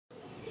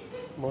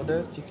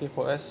model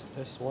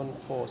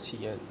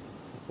TK4-14CN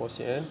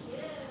 4CN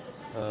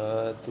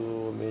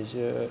to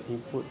measure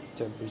input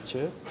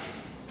temperature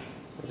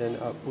and then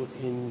output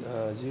in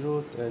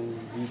 0 to 10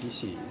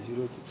 VDC.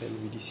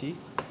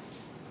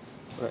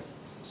 Right,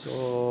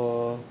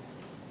 so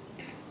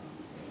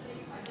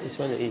this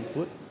one the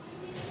input,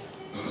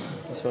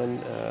 this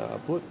one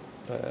output.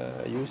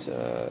 Use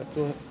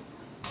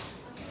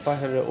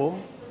 500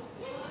 ohm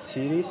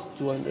series,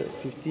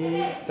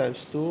 250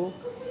 times 2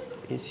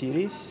 in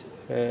series,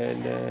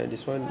 and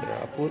this one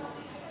output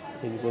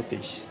in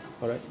voltage.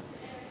 Alright,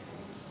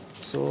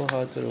 so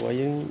how to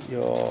wiring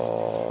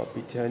your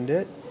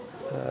PT100.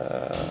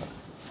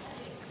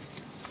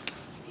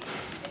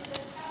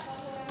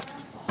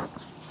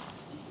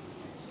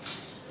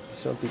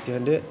 This one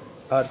PT100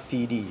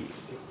 RTD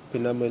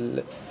pin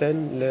number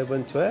 10,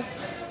 11, 12.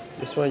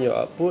 This one your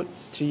output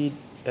 3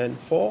 and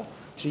 4.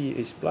 3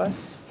 is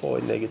plus, 4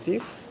 is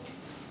negative.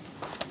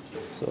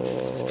 So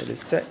the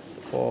set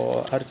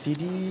for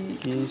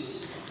RTD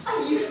is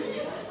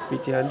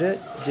PT100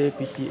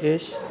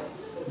 JPTH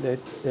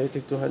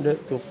negative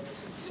 200 to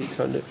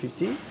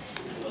 650.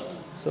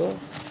 So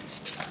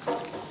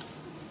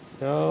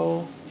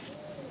now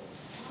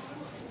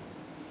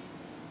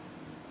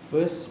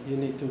first you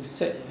need to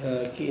set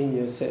key in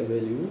your set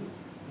value.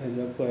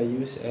 Example, I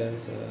use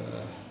as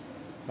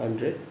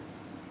 100.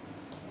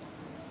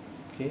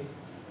 Okay,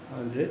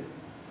 100,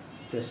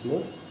 press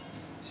mode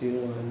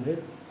 0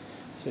 100,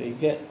 so you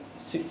get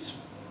 6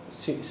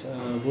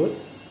 volt.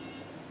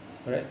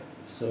 Alright,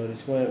 so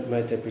this one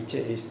my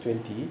temperature is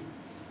 20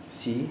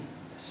 C,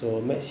 so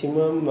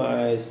maximum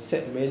my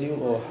set value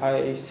or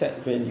high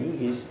set value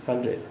is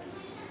 100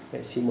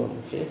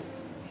 maximum. Okay,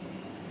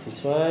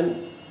 this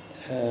one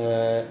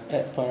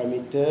add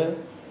parameter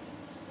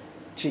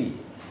 3,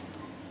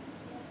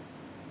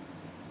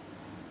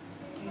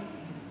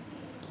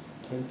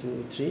 1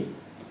 2 3.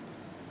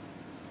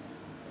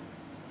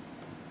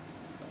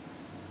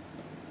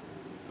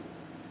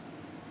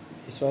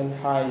 This one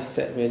high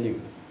set value.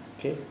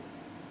 Okay,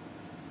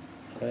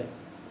 right,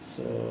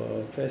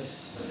 so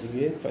press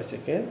again 5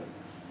 seconds.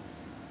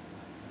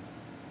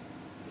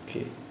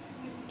 Okay,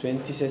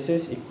 20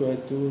 Celsius equal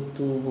to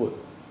 2 volt.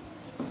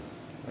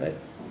 Right,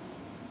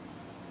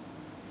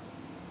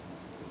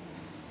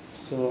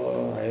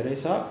 so I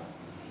raise up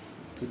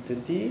to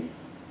 30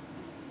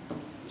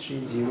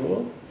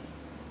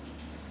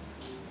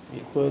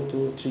 equal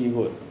to 3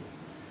 volt.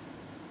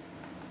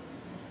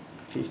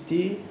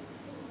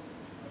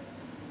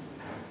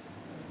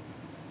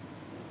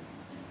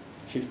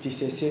 50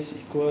 Celsius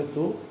equal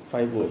to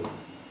 5 volt.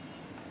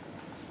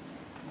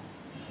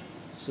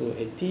 So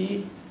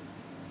 80,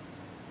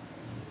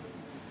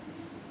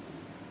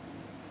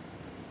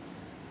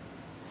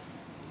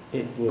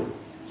 8 volt.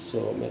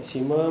 So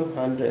maximum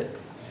 100.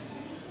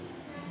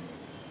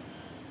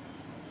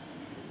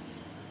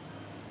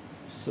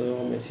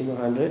 So maximum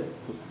 100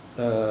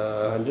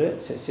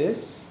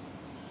 Celsius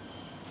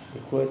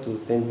equal to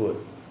 10 volt.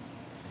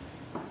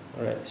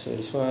 Alright, so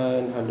this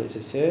one 100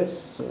 Celsius.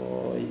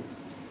 So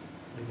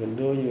even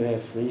though you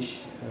have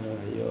reached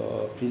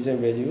your present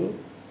value,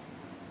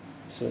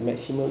 so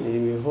maximum it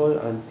will hold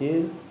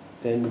until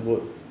 10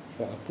 volt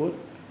your output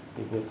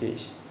the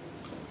voltage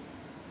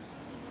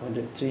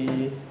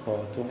 103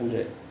 or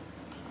 200.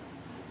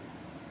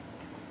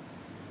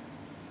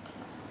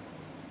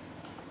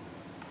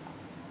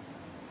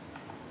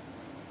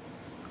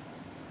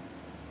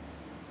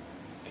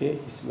 Okay,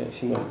 it's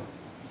maximum.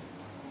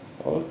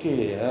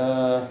 Okay,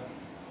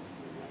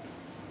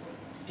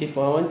 if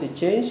I want to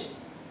change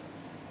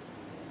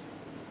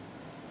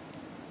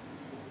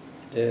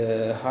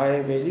the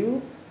high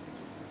value,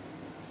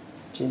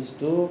 change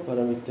to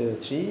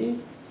parameter 3,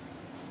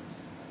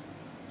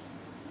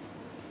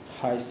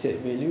 high set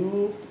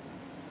value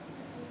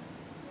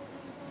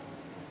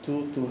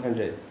to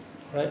 200.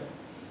 Right,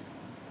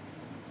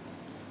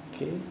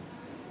 okay,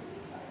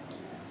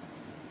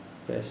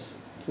 press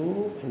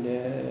 2 and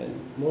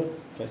then mode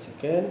 5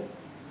 seconds.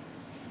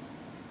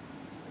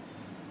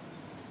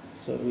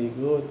 So we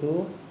go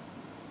to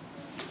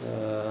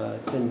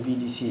 10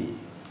 VDC.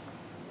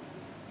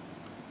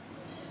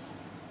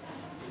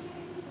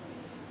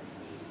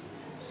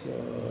 So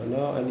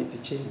now I need to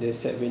change the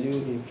set value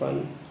in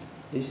front,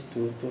 this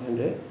to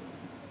 200.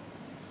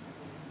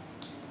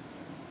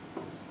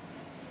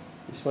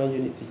 This one you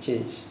need to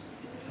change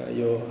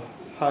your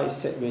high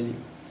set value.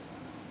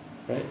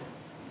 Right,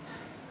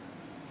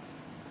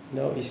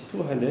 now it's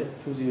 200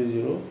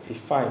 is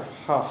 5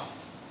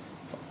 half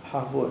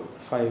volt,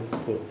 5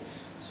 volt.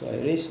 So I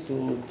raise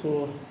to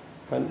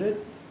 200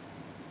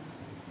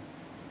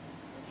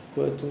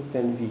 equal to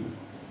 10 V.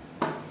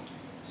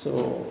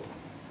 So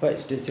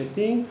what's the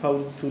setting?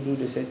 How to do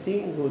the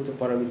setting? Go to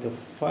parameter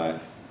 5.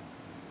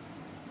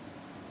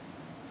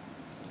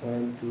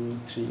 1 2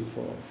 3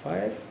 4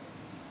 5.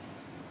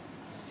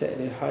 Set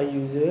the high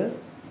user.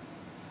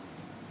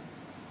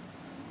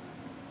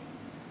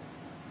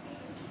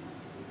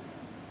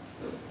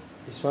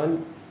 This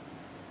one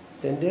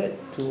standard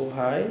to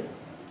high.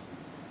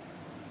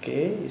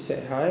 Okay, you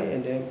set high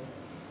and then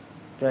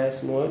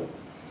press mode.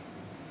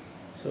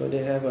 So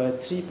they have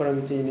three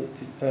parameter you need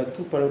to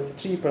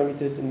three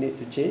parameter to need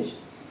to change.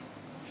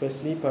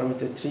 Firstly,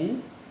 parameter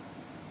 3.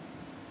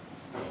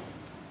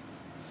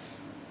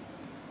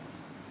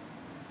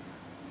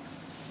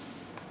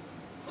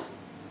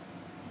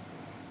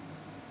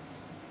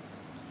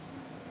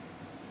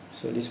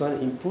 So this one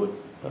input,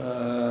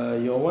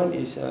 your one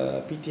is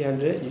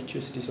PT100, you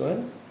choose this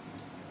one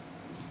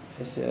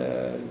as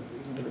a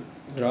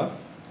graph,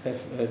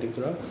 have the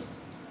graph.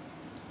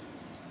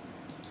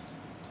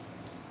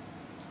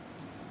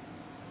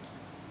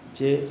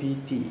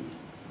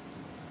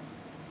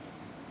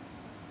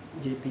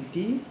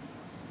 JPT,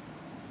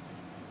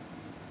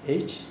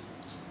 H,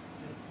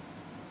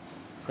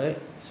 right?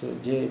 So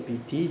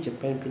JPT,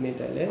 Japan, Brunei,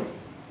 Thailand,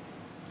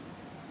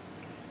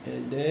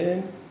 and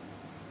then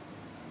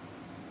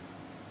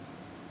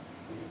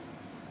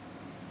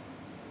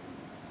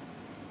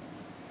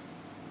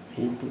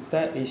input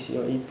type is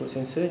your input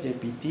sensor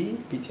JPT,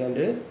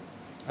 PT100,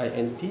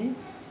 INT,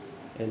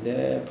 and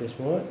then press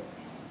mode.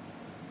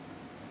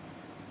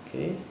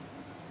 Okay.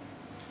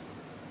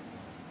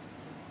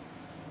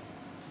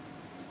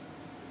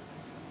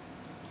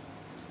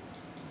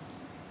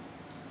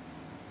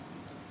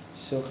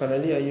 So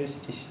currently I use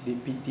this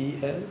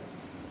DPTL.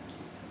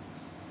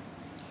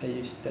 I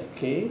use step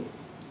K.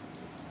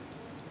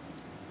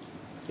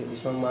 Okay,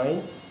 this one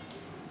mine.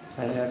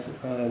 I have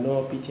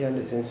no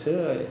PT100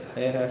 sensor.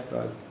 I have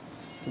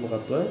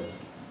thermocouple.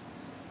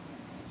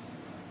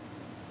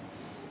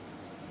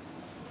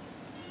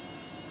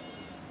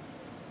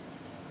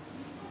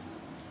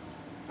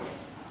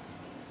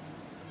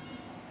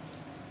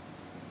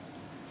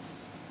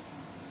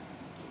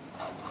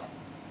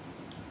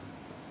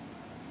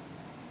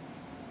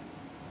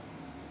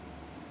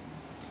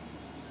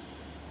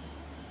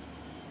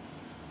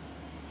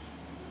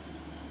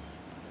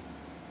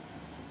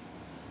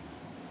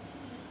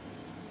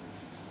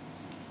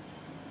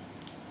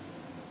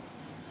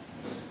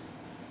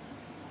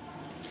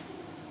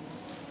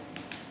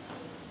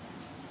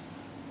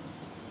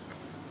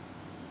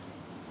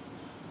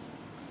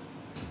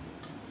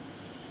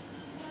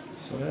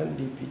 So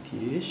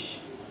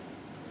DPTH.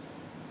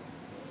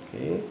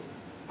 Okay,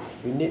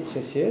 unit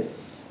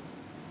Celsius,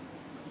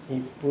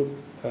 input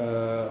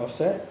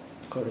offset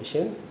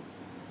correction.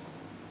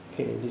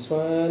 Okay, this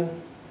one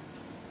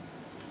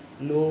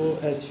low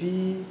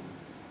SV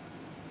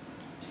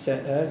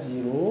set as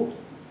 0.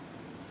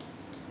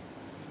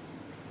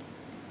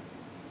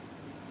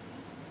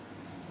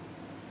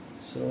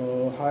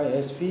 So high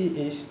SV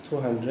is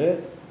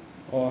 200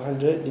 or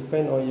 100,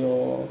 depend on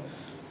your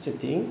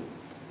setting.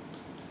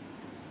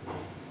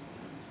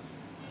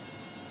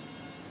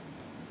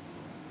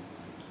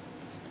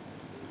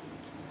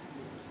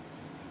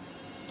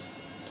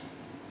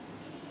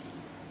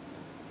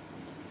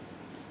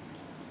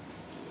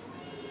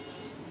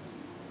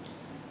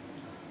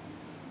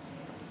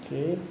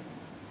 Okay,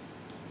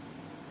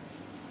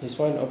 this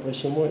one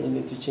operation mode, you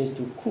need to change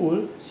to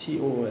cool,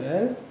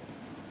 COOL.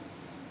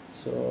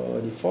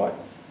 So default,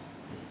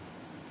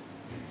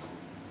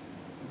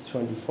 this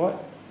one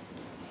default.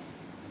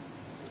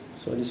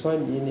 So this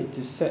one you need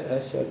to set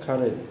as a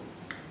current,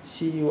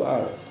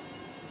 CUR,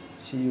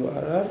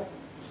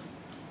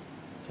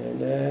 and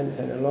then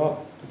analog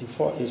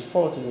default is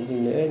 4 to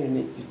something. Then you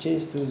need to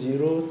change to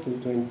 0 to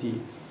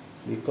 20.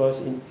 Because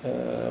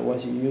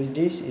once you use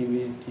this, it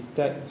will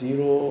detect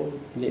 0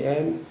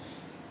 milliamp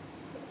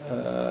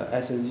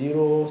as a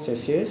 0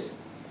 Celsius,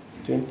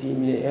 20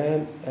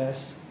 milliamp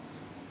as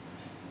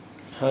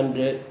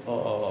 100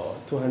 or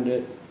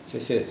 200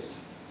 Celsius.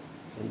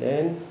 And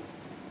then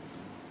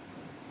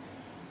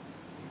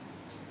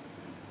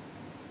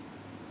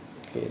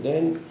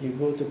you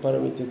go to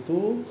parameter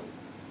 2,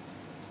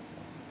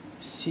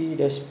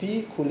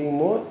 C-P cooling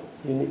mode,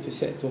 you need to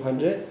set to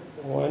 100,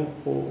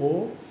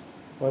 100.0,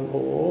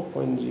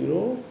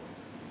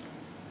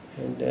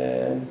 and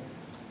then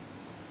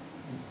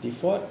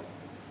default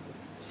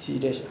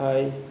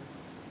C-I,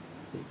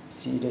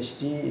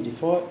 C-D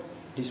default.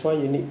 This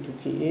one you need to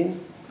key in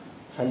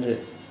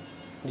 100,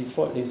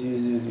 default is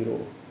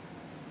 000.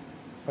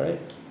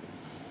 Alright.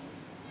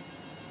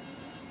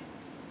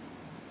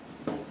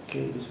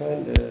 Okay, this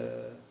one the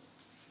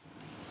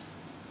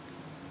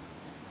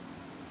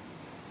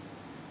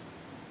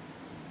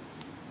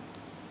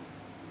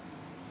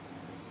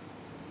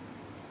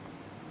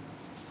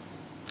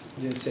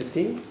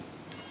setting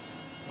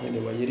and the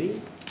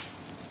wiring.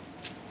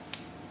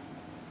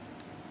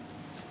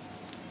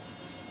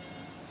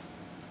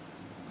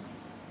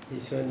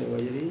 This one the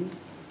wiring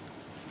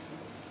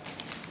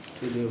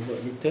to the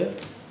voltmeter,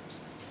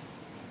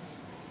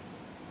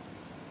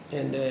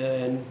 and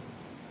then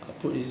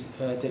output is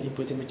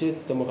input temperature,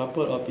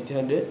 thermocouple or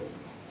PT100.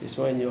 This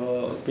one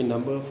your pin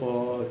number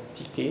for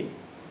TK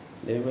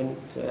 11,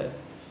 12,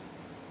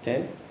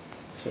 10.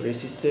 So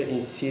resistor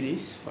in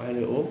series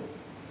 500 ohm.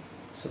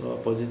 So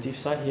positive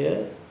side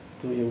here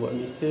to your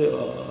wattmeter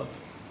or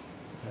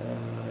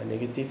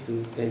negative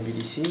to 10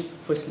 VDC.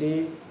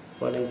 Firstly,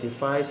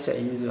 195 set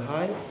user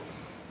high.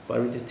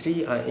 Parameter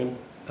 3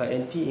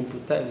 INT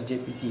input type is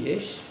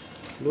JPTH.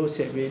 Low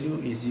set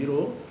value is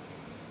 0.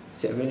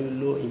 Set value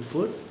low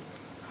input.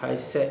 High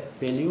set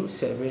value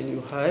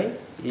high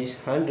is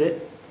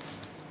 100.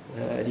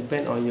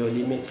 Depend on your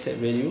limit set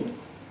value.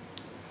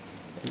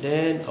 And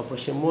then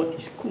operation mode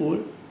is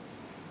cool.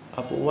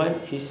 Output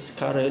 1 is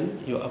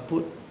current. Your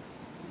output,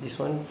 this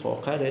one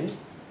for current.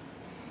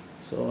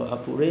 So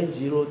output range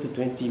 0 to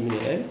 20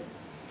 milliamp.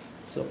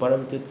 So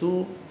parameter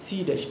 2,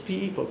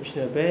 C-P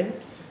proportional band,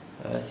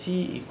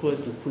 C equal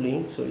to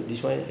cooling. So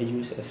this one I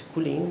use as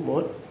cooling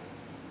mode.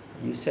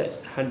 You set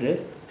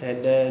 100,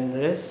 and then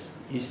rest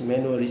is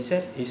manual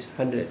reset is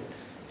 100.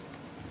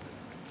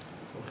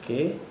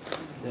 Okay.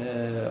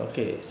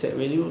 Okay, set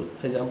value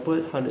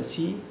example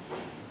 100C.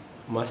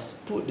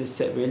 Must put the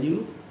set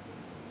value.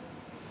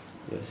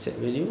 Your set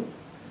value.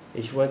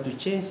 If you want to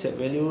change set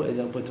value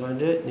example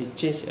 200, you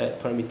change at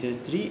parameter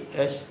 3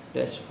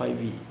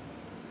 S-5V.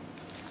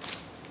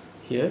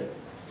 Here.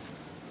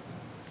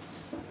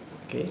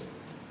 Okay.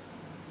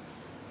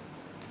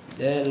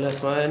 Then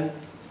last one,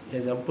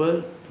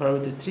 example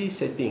parameter 3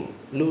 setting.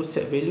 Low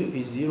set value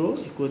is 0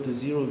 equal to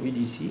 0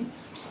 VDC.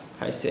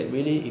 High set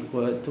value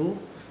equal to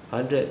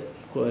 100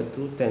 equal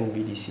to 10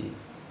 VDC.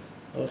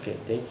 Okay,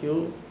 thank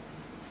you.